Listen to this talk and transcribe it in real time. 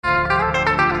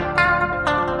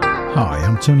Hi,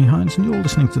 I'm Tony Hines, and you're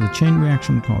listening to the Chain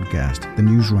Reaction Podcast, the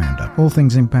news roundup, all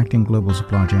things impacting global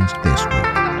supply chains this week.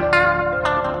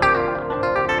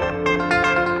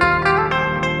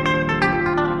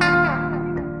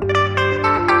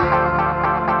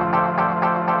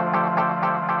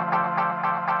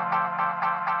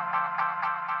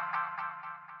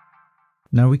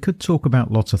 Now, we could talk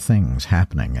about lots of things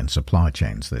happening in supply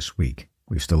chains this week.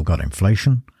 We've still got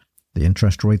inflation. The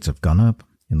interest rates have gone up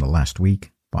in the last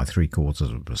week by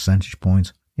 0.75 percentage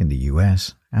points in the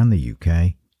US and the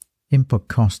UK. Input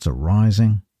costs are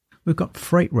rising. We've got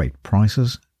freight rate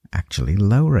prices actually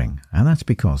lowering, and that's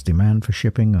because demand for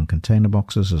shipping and container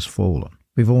boxes has fallen.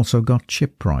 We've also got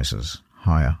chip prices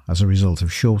higher as a result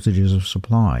of shortages of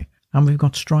supply, and we've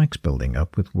got strikes building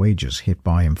up with wages hit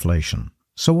by inflation.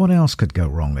 So what else could go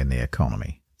wrong in the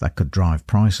economy that could drive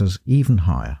prices even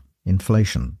higher,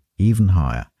 inflation even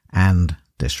higher, and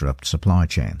disrupt supply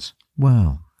chains?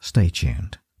 Well, stay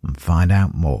tuned and find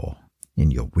out more in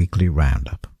your weekly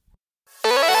roundup.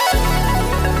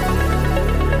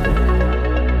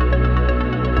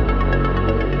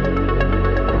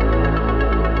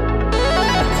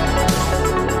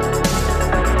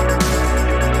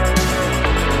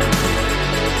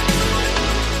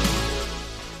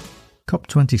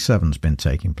 COP27's been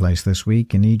taking place this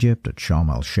week in Egypt at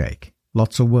Sharm el-Sheikh.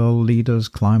 Lots of world leaders,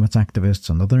 climate activists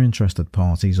and other interested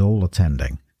parties all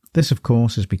attending. This, of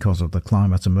course, is because of the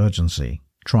climate emergency,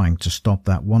 trying to stop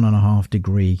that 1.5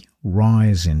 degree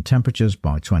rise in temperatures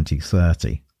by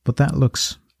 2030. But that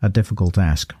looks a difficult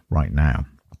ask right now.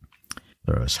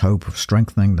 There is hope of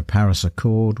strengthening the Paris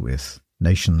Accord with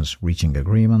nations reaching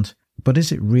agreement, but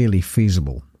is it really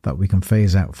feasible that we can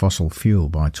phase out fossil fuel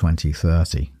by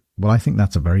 2030? Well, I think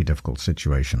that's a very difficult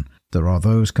situation. There are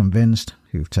those convinced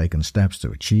who've taken steps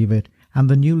to achieve it, and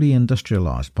the newly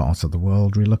industrialized parts of the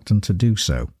world reluctant to do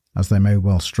so, as they may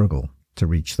well struggle to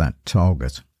reach that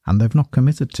target, and they've not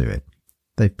committed to it.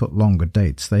 They've put longer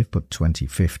dates. They've put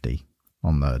 2050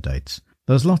 on their dates.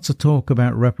 There's lots of talk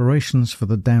about reparations for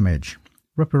the damage.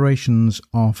 Reparations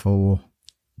are for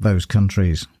those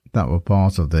countries that were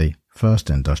part of the first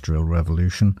industrial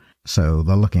revolution, so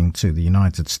they're looking to the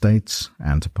United States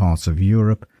and to parts of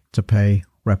Europe to pay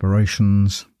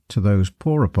reparations to those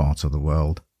poorer parts of the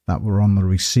world that were on the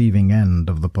receiving end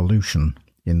of the pollution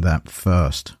in that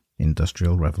first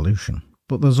industrial revolution.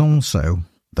 But there's also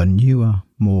the newer,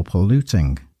 more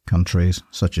polluting countries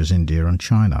such as India and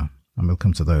China, and we'll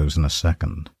come to those in a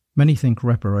second. Many think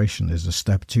reparation is a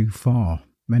step too far.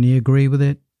 Many agree with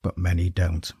it, but many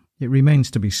don't. It remains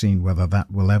to be seen whether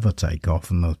that will ever take off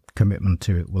and the commitment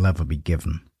to it will ever be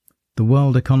given. The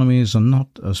world economies are not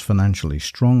as financially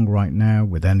strong right now,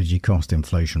 with energy cost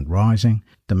inflation rising,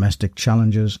 domestic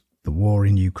challenges, the war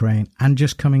in Ukraine, and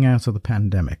just coming out of the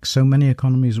pandemic. So many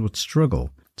economies would struggle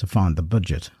to find the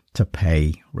budget to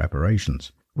pay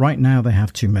reparations. Right now they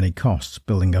have too many costs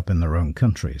building up in their own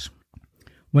countries.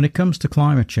 When it comes to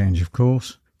climate change, of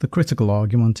course, the critical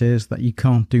argument is that you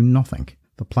can't do nothing.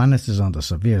 The planet is under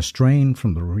severe strain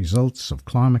from the results of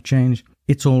climate change.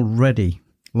 It's already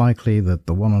likely that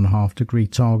the 1.5 degree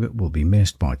target will be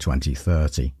missed by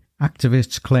 2030.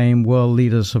 Activists claim world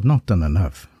leaders have not done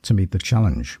enough to meet the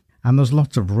challenge. And there's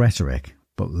lots of rhetoric,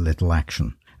 but little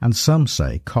action. And some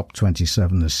say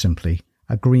COP27 is simply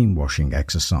a greenwashing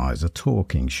exercise, a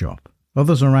talking shop.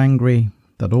 Others are angry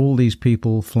that all these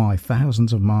people fly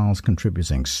thousands of miles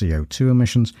contributing CO2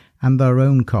 emissions, and their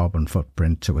own carbon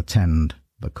footprint to attend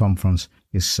the conference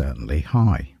is certainly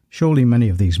high. Surely many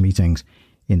of these meetings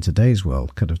in today's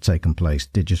world could have taken place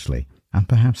digitally, and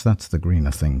perhaps that's the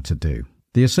greener thing to do.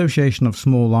 The Association of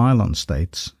Small Island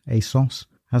States, ASOS,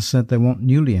 has said they want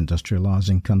newly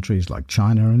industrializing countries like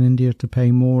China and India to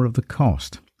pay more of the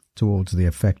cost towards the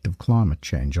effect of climate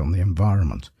change on the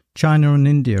environment. China and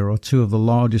India are two of the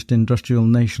largest industrial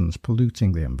nations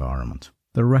polluting the environment.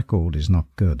 The record is not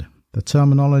good. The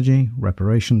terminology,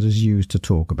 reparations, is used to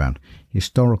talk about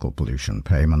historical pollution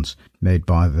payments made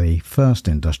by the first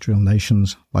industrial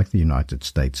nations like the United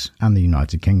States and the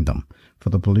United Kingdom for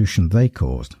the pollution they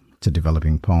caused to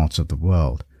developing parts of the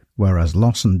world, whereas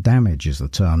loss and damage is the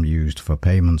term used for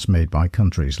payments made by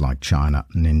countries like China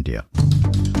and India.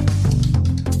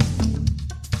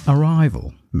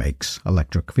 Arrival makes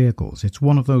electric vehicles. It's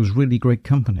one of those really great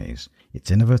companies.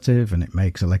 It's innovative and it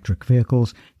makes electric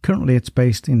vehicles. Currently it's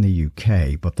based in the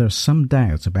UK, but there's some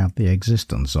doubt about the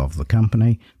existence of the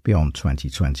company beyond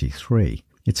 2023.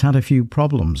 It's had a few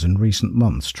problems in recent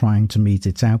months trying to meet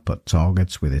its output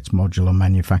targets with its modular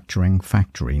manufacturing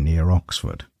factory near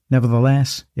Oxford.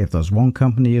 Nevertheless, if there's one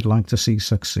company you'd like to see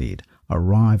succeed,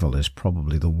 Arrival is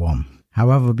probably the one.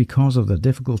 However, because of the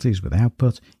difficulties with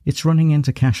output, it's running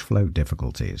into cash flow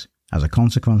difficulties. As a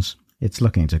consequence, it's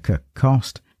looking to cut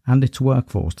cost, and its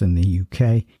workforce in the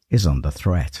UK is under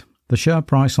threat. The share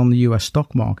price on the US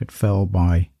stock market fell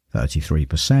by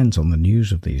 33% on the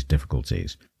news of these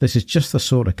difficulties. This is just the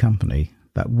sort of company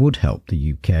that would help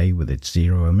the UK with its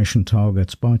zero emission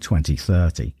targets by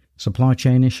 2030. Supply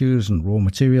chain issues and raw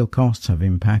material costs have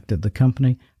impacted the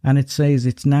company, and it says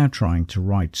it's now trying to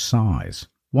right size.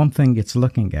 One thing it's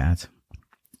looking at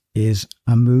is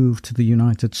a move to the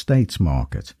United States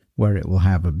market, where it will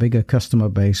have a bigger customer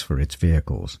base for its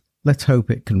vehicles. Let's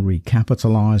hope it can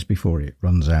recapitalize before it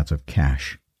runs out of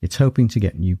cash. It's hoping to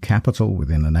get new capital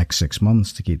within the next 6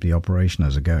 months to keep the operation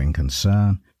as a going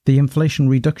concern. The Inflation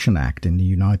Reduction Act in the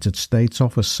United States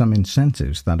offers some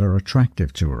incentives that are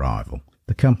attractive to Arrival.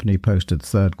 The company posted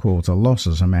third quarter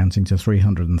losses amounting to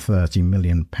 £330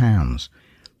 million.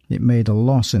 It made a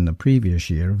loss in the previous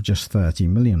year of just £30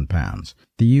 million.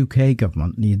 The UK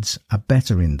government needs a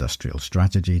better industrial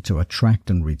strategy to attract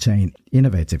and retain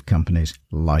innovative companies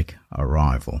like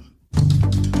Arrival.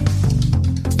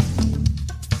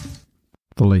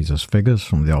 The latest figures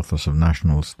from the Office of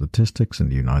National Statistics in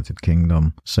the United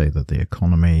Kingdom say that the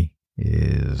economy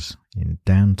is in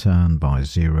downturn by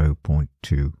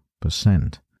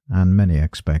 0.2%, and many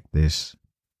expect this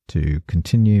to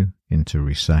continue into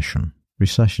recession.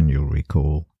 Recession, you'll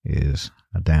recall, is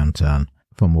a downturn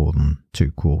for more than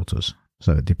 2 quarters,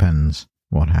 so it depends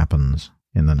what happens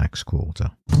in the next quarter.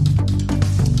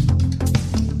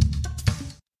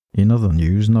 In other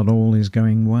news, not all is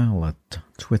going well at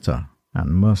Twitter,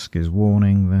 and Musk is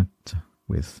warning that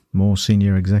with more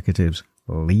senior executives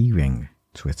leaving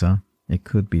Twitter, it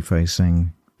could be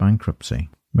facing bankruptcy.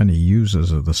 Many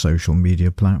users of the social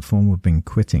media platform have been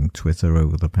quitting Twitter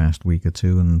over the past week or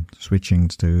two and switching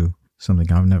to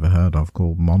something I've never heard of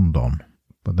called Mondon.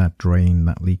 But that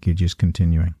leakage is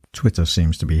continuing. Twitter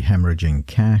seems to be hemorrhaging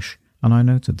cash, and I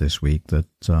noted this week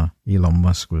that Elon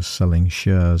Musk was selling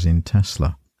shares in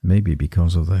Tesla, maybe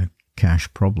because of the cash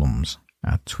problems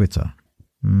at Twitter.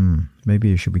 Maybe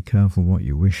you should be careful what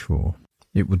you wish for.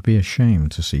 It would be a shame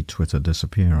to see Twitter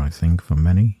disappear, I think, for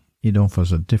many. It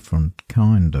offers a different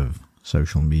kind of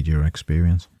social media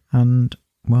experience. And,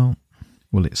 well,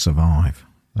 will it survive?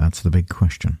 That's the big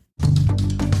question.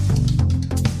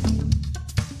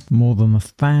 More than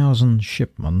 1,000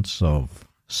 shipments of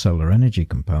solar energy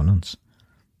components,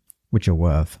 which are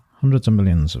worth hundreds of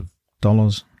millions of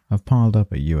dollars, have piled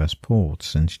up at US ports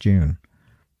since June.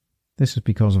 This is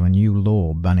because of a new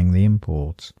law banning the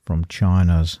imports from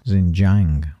China's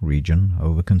Xinjiang region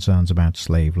over concerns about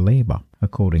slave labour,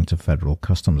 according to federal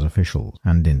customs officials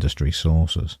and industry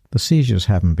sources. The seizures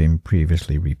haven't been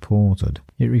previously reported.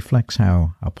 It reflects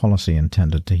how a policy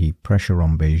intended to heap pressure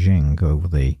on Beijing over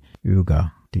the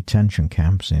Uyghur detention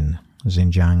camps in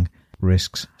Xinjiang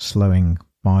risks slowing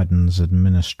Biden's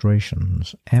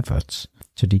administration's efforts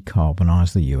to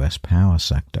decarbonize the US power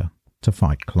sector to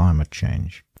fight climate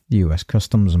change. The US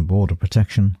Customs and Border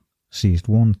Protection seized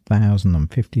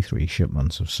 1,053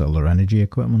 shipments of solar energy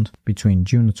equipment between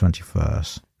June the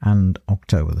 21st and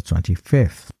October the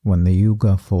 25th, when the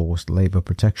Uyghur Forced Labour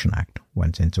Protection Act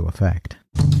went into effect.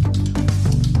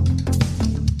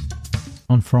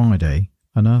 On Friday,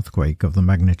 an earthquake of the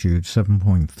magnitude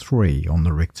 7.3 on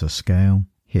the Richter scale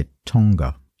hit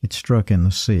Tonga. It struck in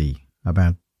the sea,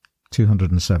 about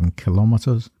 207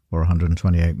 kilometres or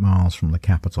 128 miles from the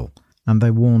capital, and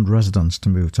they warned residents to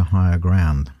move to higher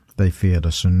ground. They feared a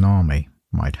tsunami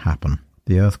might happen.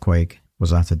 The earthquake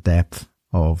was at a depth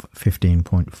of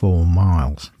 15.4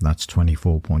 miles, that's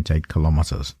 24.8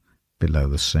 kilometres, below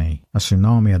the sea. A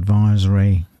tsunami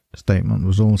advisory statement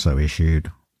was also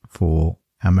issued for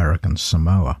American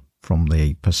Samoa from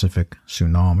the Pacific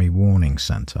Tsunami Warning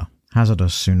Center.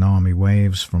 Hazardous tsunami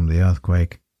waves from the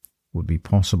earthquake would be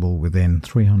possible within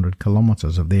 300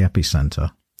 kilometres of the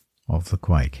epicenter of the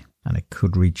quake, and it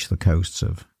could reach the coasts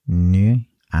of Niue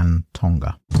and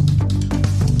Tonga.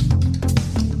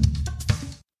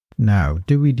 Now,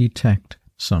 do we detect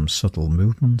some subtle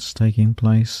movements taking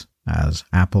place as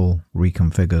Apple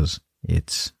reconfigures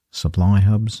its supply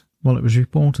hubs? Well, it was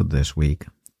reported this week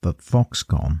that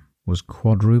Foxconn was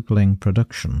quadrupling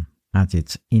production at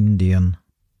its Indian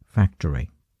factory.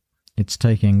 It's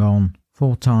taking on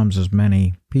 4 times as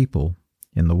many people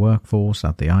in the workforce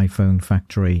at the iPhone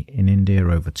factory in India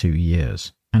over 2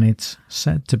 years, and it's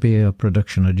said to be a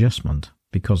production adjustment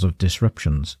because of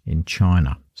disruptions in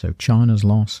China. So China's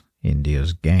loss,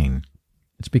 India's gain.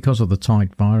 It's because of the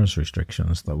tight virus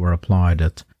restrictions that were applied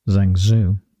at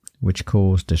Zhengzhou, which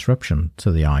caused disruption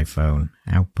to the iPhone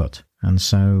output. And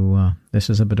so this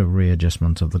is a bit of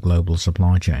readjustment of the global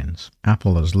supply chains.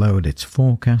 Apple has lowered its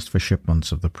forecast for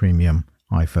shipments of the premium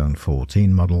iPhone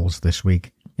 14 models this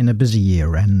week in a busy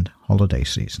year-end holiday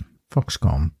season.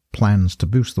 Foxconn plans to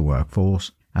boost the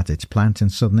workforce at its plant in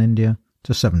southern India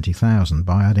to 70,000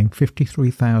 by adding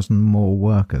 53,000 more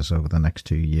workers over the next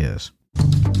 2 years.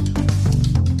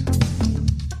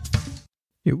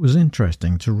 It was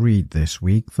interesting to read this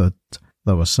week that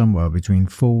there were somewhere between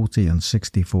 40 and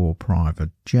 64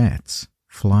 private jets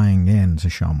flying into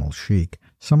Sharm el-Sheikh.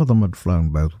 Some of them had flown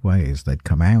both ways. They'd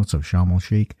come out of Sharm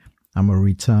el-Sheikh and were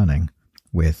returning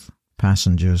with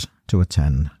passengers to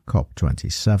attend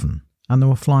COP27. And they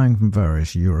were flying from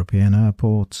various European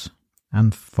airports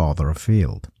and farther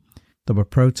afield. There were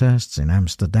protests in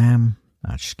Amsterdam,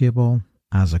 at Schiphol,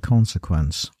 as a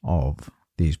consequence of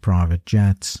these private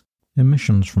jets.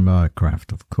 Emissions from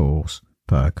aircraft, of course,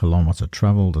 per kilometre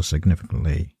travelled are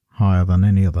significantly higher than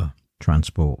any other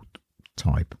transport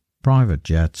type. Private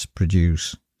jets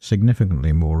produce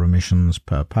significantly more emissions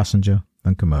per passenger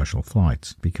than commercial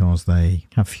flights because they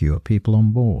have fewer people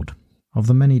on board. Of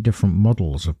the many different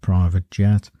models of private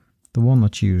jet, the one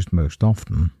that's used most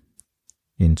often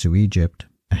into Egypt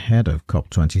ahead of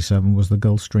COP27 was the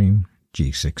Gulfstream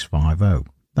G650.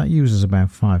 That uses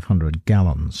about 500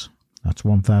 gallons. That's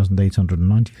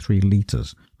 1,893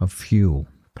 litres of fuel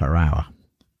per hour.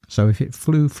 So if it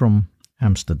flew from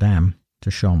Amsterdam to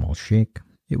Sharm el-Sheikh,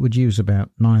 it would use about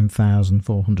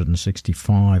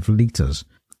 9,465 litres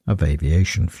of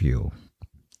aviation fuel.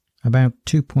 About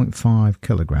 2.5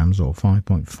 kilograms or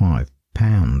 5.5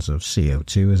 pounds of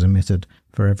CO2 is emitted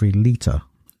for every litre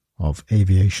of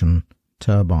aviation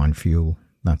turbine fuel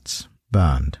that's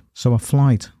burned. So a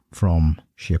flight from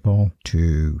Schiphol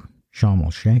to Sharm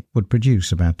el-Sheikh would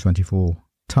produce about 24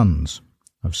 tonnes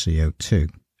of CO2.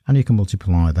 And you can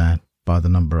multiply that by the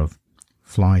number of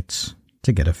flights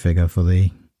to get a figure for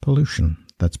the pollution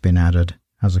that's been added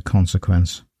as a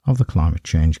consequence of the climate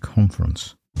change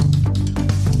conference.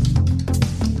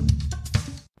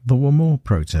 There were more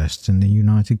protests in the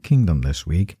United Kingdom this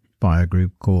week by a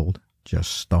group called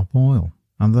Just Stop Oil.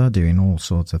 And they're doing all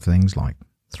sorts of things like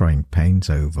throwing paint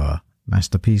over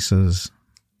masterpieces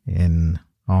in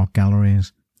art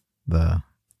galleries. They're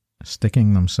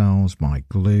sticking themselves by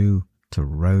glue to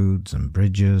roads and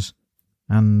bridges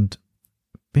and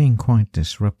being quite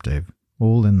disruptive,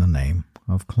 all in the name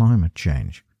of climate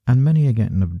change. And many are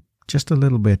getting just a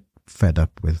little bit fed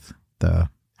up with their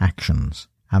actions.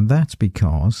 And that's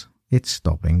because it's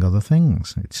stopping other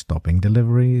things. It's stopping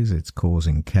deliveries, it's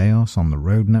causing chaos on the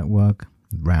road network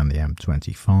around the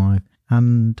M25,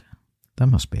 and there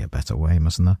must be a better way,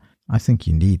 mustn't there? I think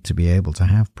you need to be able to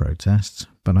have protests,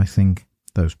 but I think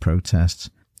those protests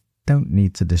don't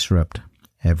need to disrupt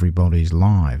everybody's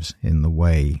lives in the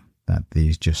way that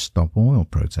these Just Stop Oil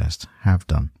protests have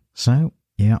done. So,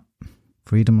 yeah,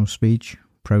 freedom of speech,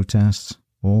 protests,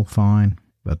 all fine,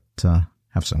 but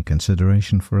have some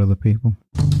consideration for other people.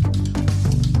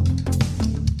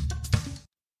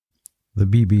 The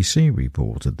BBC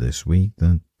reported this week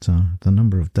that the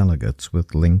number of delegates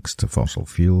with links to fossil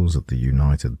fuels at the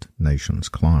United Nations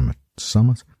Climate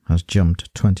Summit has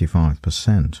jumped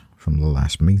 25% from the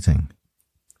last meeting.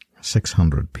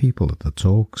 600 people at the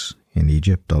talks in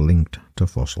Egypt are linked to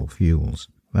fossil fuels.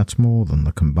 That's more than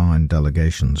the combined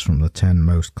delegations from the 10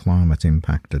 most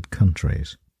climate-impacted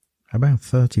countries. About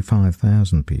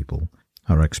 35,000 people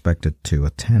are expected to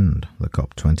attend the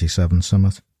COP27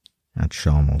 summit at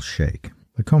Sharm el-Sheikh.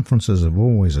 The conferences have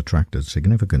always attracted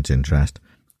significant interest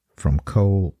from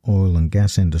coal, oil and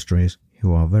gas industries,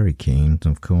 who are very keen,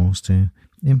 of course, to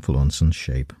influence and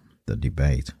shape the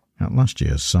debate. At last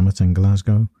year's summit in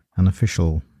Glasgow, an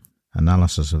official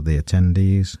analysis of the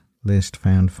attendees list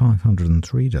found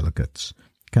 503 delegates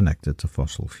connected to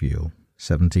fossil fuel,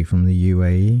 70 from the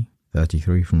UAE,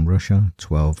 33 from Russia,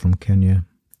 12 from Kenya,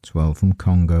 12 from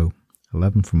Congo,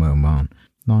 11 from Oman,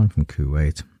 9 from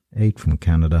Kuwait, 8 from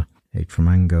Canada, 8 from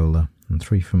Angola, and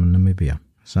 3 from Namibia.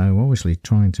 So obviously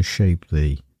trying to shape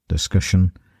the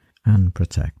discussion and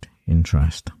protect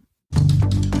interest.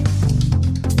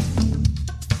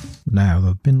 Now, there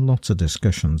have been lots of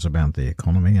discussions about the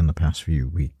economy in the past few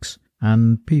weeks,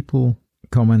 and people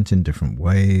comment in different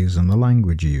ways, and the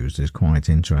language used is quite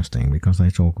interesting because they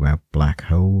talk about black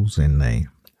holes in the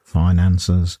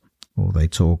finances, or they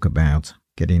talk about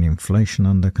getting inflation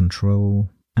under control,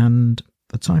 and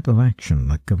the type of action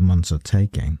that governments are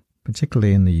taking.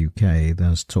 Particularly in the UK,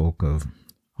 there's talk of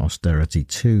Austerity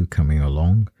 2 coming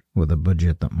along with a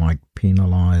budget that might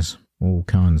penalise all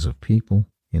kinds of people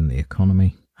in the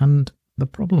economy. And the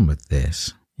problem with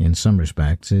this, in some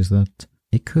respects, is that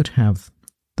it could have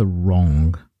the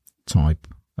wrong type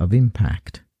of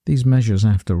impact. These measures,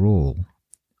 after all,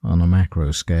 on a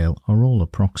macro scale, are all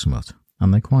approximate,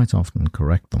 and they quite often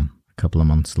correct them a couple of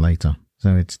months later.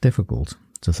 So it's difficult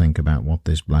to think about what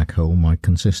this black hole might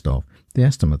consist of. The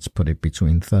estimates put it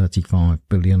between 35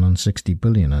 billion and 60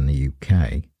 billion in the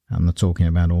UK, and they're talking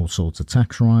about all sorts of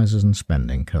tax rises and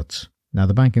spending cuts. Now,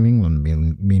 the Bank of England,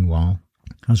 meanwhile,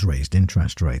 has raised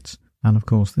interest rates. And of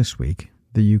course, this week,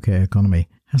 the UK economy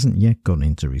hasn't yet gone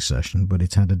into recession, but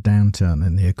it's had a downturn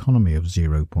in the economy of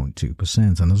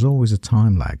 0.2%, and there's always a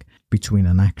time lag between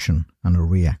an action and a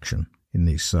reaction in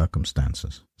these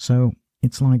circumstances. So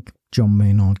it's like John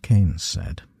Maynard Keynes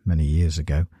said many years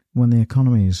ago, when the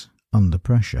economy is under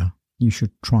pressure, you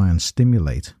should try and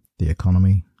stimulate the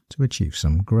economy to achieve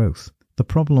some growth. The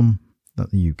problem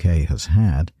that the UK has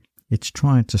had, it's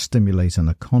tried to stimulate an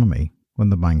economy when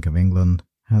the Bank of England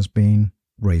has been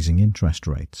raising interest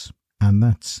rates, and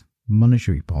that's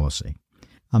monetary policy.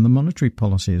 And the monetary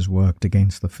policy has worked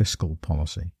against the fiscal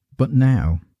policy. But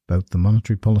now, both the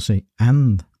monetary policy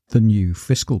and the new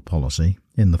fiscal policy,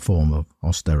 in the form of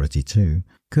austerity too,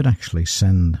 could actually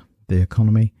send the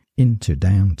economy into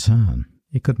downturn.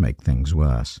 It could make things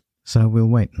worse. So we'll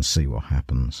wait and see what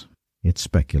happens. It's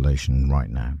speculation right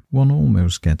now. One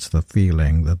almost gets the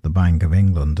feeling that the Bank of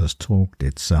England has talked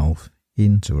itself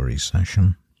into a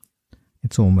recession.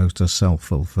 It's almost a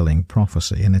self-fulfilling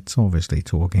prophecy, and it's obviously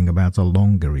talking about a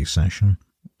longer recession.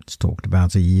 It's talked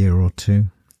about a year or two.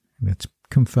 It's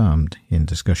confirmed in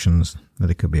discussions that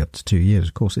it could be up to 2 years.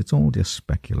 Of course, it's all just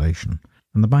speculation.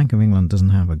 And the Bank of England doesn't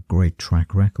have a great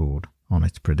track record on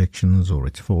its predictions or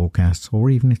its forecasts or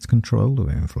even its control of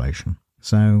inflation.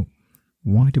 So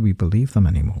why do we believe them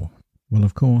anymore? Well,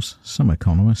 of course, some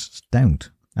economists don't,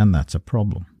 and that's a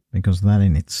problem, because that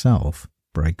in itself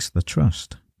breaks the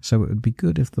trust. So it would be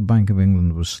good if the Bank of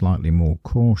England was slightly more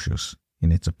cautious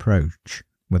in its approach,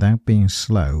 without being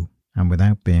slow and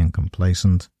without being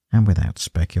complacent and without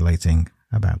speculating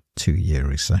about 2-year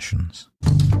recessions.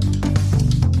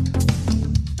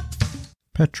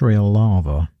 Petri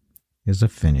Orava is a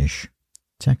Finnish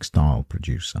textile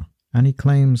producer, and he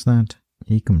claims that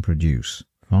he can produce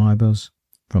fibres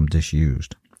from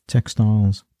disused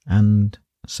textiles and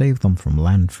save them from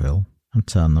landfill and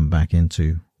turn them back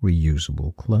into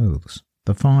reusable clothes.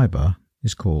 The fibre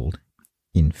is called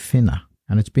Infinna,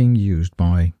 and it's being used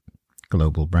by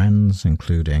global brands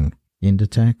including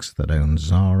Inditex, that owns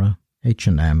Zara,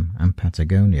 H&M and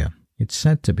Patagonia. It's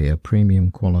said to be a premium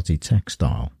quality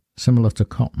textile, similar to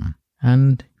cotton,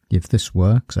 and if this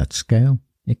works at scale,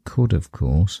 it could, of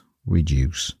course,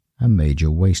 reduce a major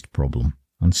waste problem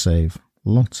and save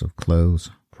lots of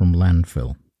clothes from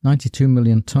landfill. 92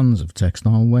 million tons of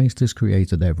textile waste is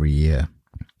created every year,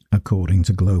 according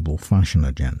to Global Fashion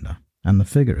Agenda, and the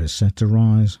figure is set to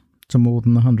rise to more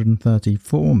than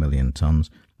 134 million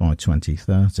tons by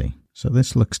 2030. So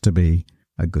this looks to be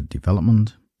a good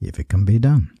development if it can be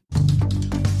done.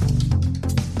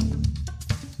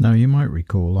 Now, you might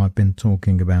recall I've been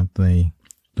talking about the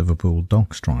Liverpool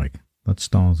dock strike that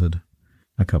started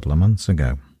a couple of months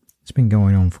ago. It's been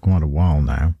going on for quite a while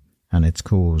now, and it's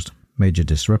caused major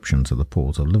disruption to the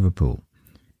port of Liverpool.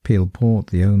 Peel Port,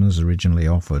 the owners originally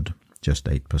offered just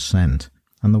 8%,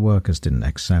 and the workers didn't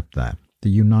accept that. The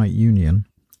Unite Union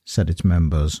said its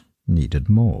members needed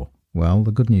more. Well,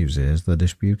 the good news is the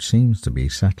dispute seems to be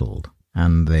settled,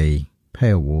 and the pay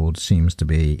award seems to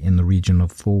be in the region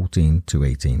of 14 to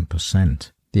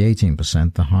 18%. The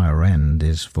 18%, the higher end,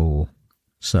 is for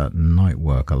certain night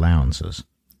work allowances.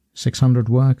 600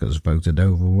 workers voted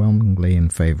overwhelmingly in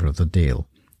favour of the deal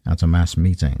at a mass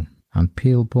meeting, and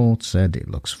Peel Port said it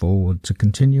looks forward to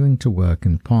continuing to work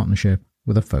in partnership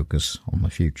with a focus on the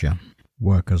future.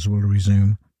 Workers will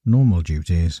resume normal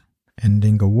duties,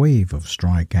 ending a wave of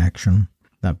strike action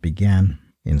that began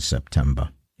in September.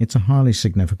 It's a highly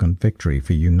significant victory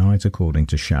for Unite, according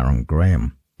to Sharon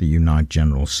Graham, the Unite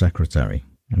General Secretary.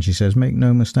 And she says, make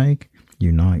no mistake,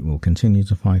 Unite will continue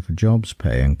to fight for jobs,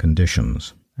 pay and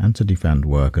conditions, and to defend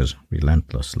workers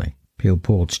relentlessly. Peel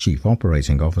Port's Chief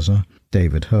Operating Officer,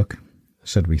 David Hook,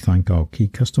 said, we thank our key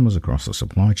customers across the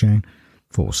supply chain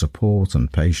for support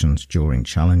and patience during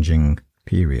challenging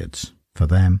periods for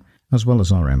them, as well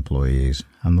as our employees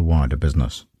and the wider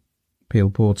business. Peel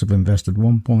Ports have invested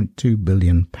 £1.2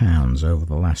 billion over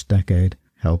the last decade,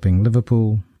 helping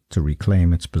Liverpool to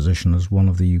reclaim its position as one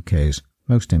of the UK's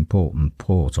most important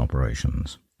port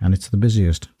operations, and it's the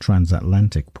busiest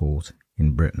transatlantic port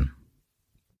in Britain.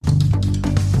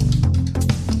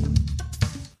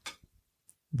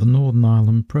 The Northern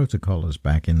Ireland Protocol is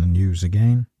back in the news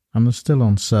again, and there's still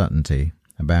uncertainty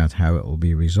about how it will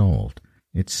be resolved.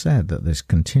 It's said that this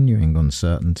continuing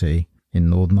uncertainty in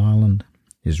Northern Ireland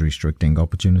is restricting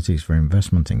opportunities for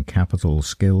investment in capital,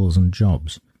 skills and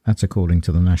jobs. That's according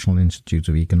to the National Institute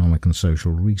of Economic and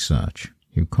Social Research,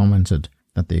 who commented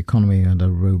that the economy had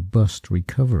a robust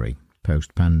recovery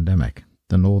post-pandemic.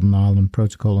 The Northern Ireland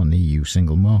Protocol and EU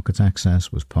single market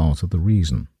access was part of the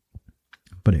reason.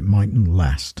 But it mightn't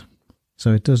last.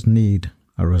 So it does need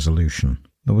a resolution.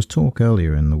 There was talk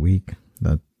earlier in the week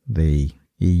that the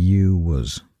EU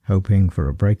was hoping for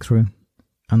a breakthrough,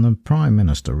 and the Prime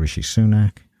Minister Rishi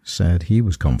Sunak said he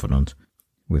was confident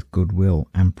with goodwill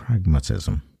and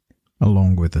pragmatism,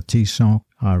 along with the Taoiseach,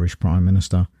 Irish Prime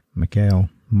Minister Michael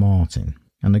Martin.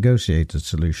 A negotiated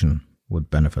solution would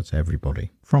benefit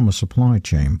everybody. From a supply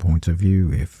chain point of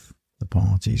view, if the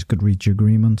parties could reach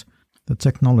agreement, the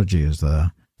technology is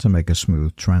there to make a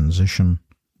smooth transition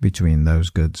between those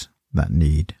goods that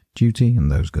need duty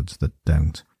and those goods that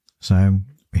don't. So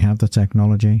we have the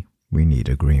technology, we need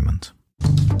agreement.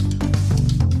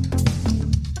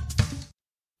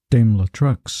 Daimler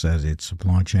Trucks says its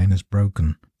supply chain is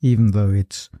broken, even though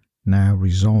it's now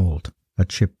resolved a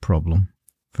chip problem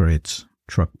for its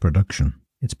truck production.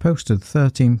 It's posted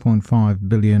 13.5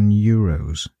 billion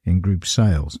euros in group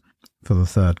sales for the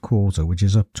third quarter, which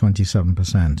is up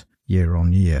 27% year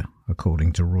on year,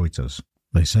 according to Reuters.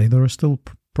 They say there are still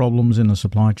problems in the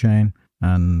supply chain,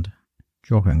 and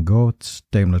Jochen Goetz,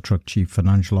 Daimler Truck Chief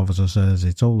Financial Officer, says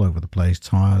it's all over the place: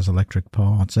 tyres, electric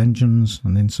parts, engines,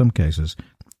 and in some cases,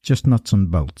 just nuts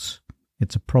and bolts.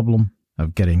 It's a problem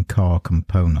of getting car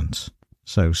components.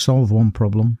 So solve one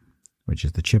problem, which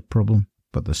is the chip problem,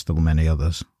 but there's still many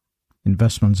others.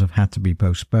 Investments have had to be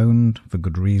postponed for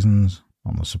good reasons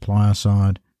on the supplier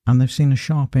side, and they've seen a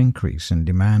sharp increase in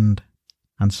demand,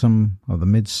 and some of the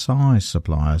mid-sized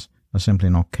suppliers are simply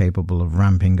not capable of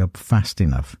ramping up fast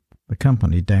enough. The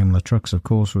company, Daimler Trucks, of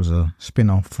course, was a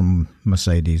spin-off from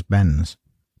Mercedes-Benz,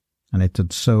 and it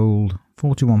had sold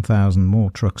 41,000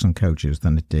 more trucks and coaches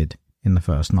than it did in the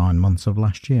first 9 months of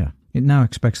last year. It now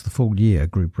expects the full year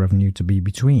group revenue to be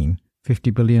between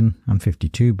 50 billion and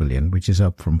 52 billion, which is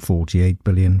up from 48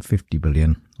 billion, 50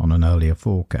 billion on an earlier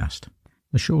forecast.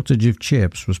 The shortage of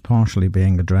chips was partially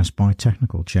being addressed by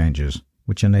technical changes,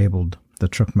 which enabled the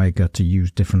truck maker to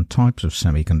use different types of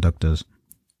semiconductors,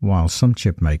 while some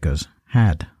chip makers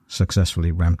had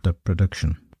successfully ramped up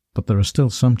production. But there are still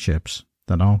some chips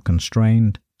that are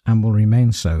constrained and will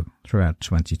remain so throughout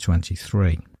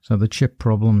 2023. So the chip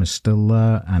problem is still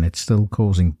there, and it's still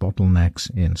causing bottlenecks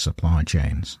in supply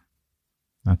chains.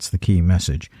 That's the key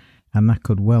message, and that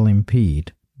could well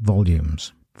impede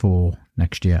volumes for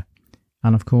next year.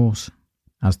 And of course,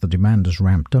 as the demand has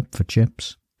ramped up for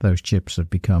chips, those chips have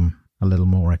become a little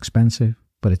more expensive,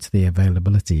 but it's the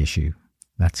availability issue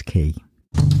that's key.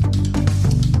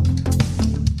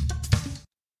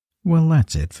 Well,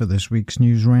 that's it for this week's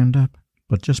news roundup.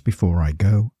 But just before I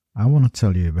go, I want to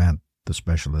tell you about the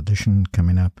special edition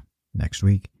coming up next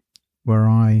week, where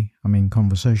I am in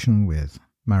conversation with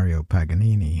Mario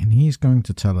Paganini, and he's going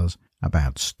to tell us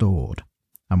about Stored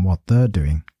and what they're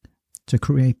doing to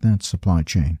create that supply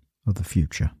chain of the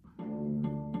future.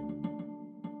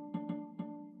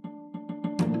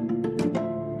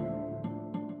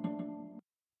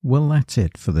 Well, that's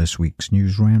it for this week's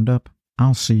news roundup.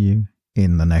 I'll see you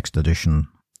in the next edition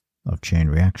of Chain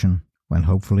Reaction, when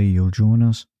hopefully you'll join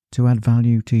us to add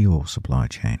value to your supply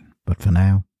chain. But for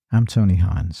now, I'm Tony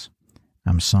Hines.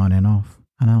 I'm signing off,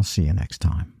 and I'll see you next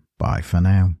time. Bye for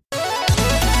now.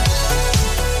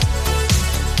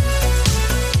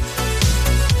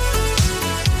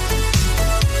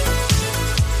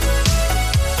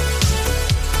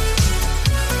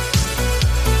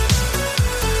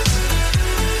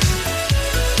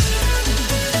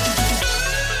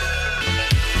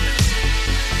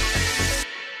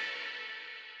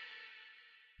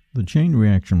 The Chain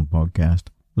Reaction podcast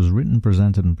was written,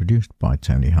 presented and produced by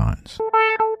Tony Hines.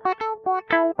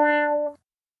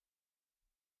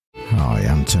 Hi,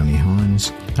 I'm Tony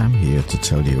Hines. I'm here to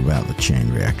tell you about the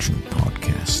Chain Reaction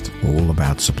podcast, all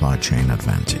about supply chain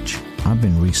advantage. I've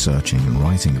been researching and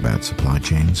writing about supply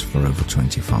chains for over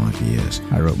 25 years.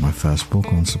 I wrote my first book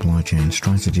on supply chain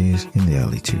strategies in the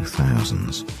early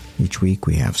 2000s. Each week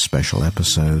we have special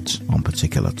episodes on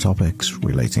particular topics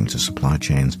relating to supply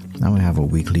chains, and we have a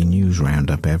weekly news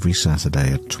roundup every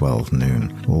Saturday at 12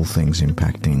 noon, all things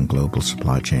impacting global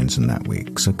supply chains in that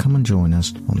week. So come and join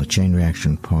us on the Chain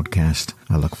Reaction podcast.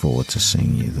 I look forward to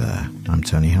seeing you there. I'm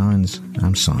Tony Hines.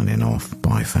 I'm signing off.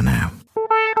 Bye for now.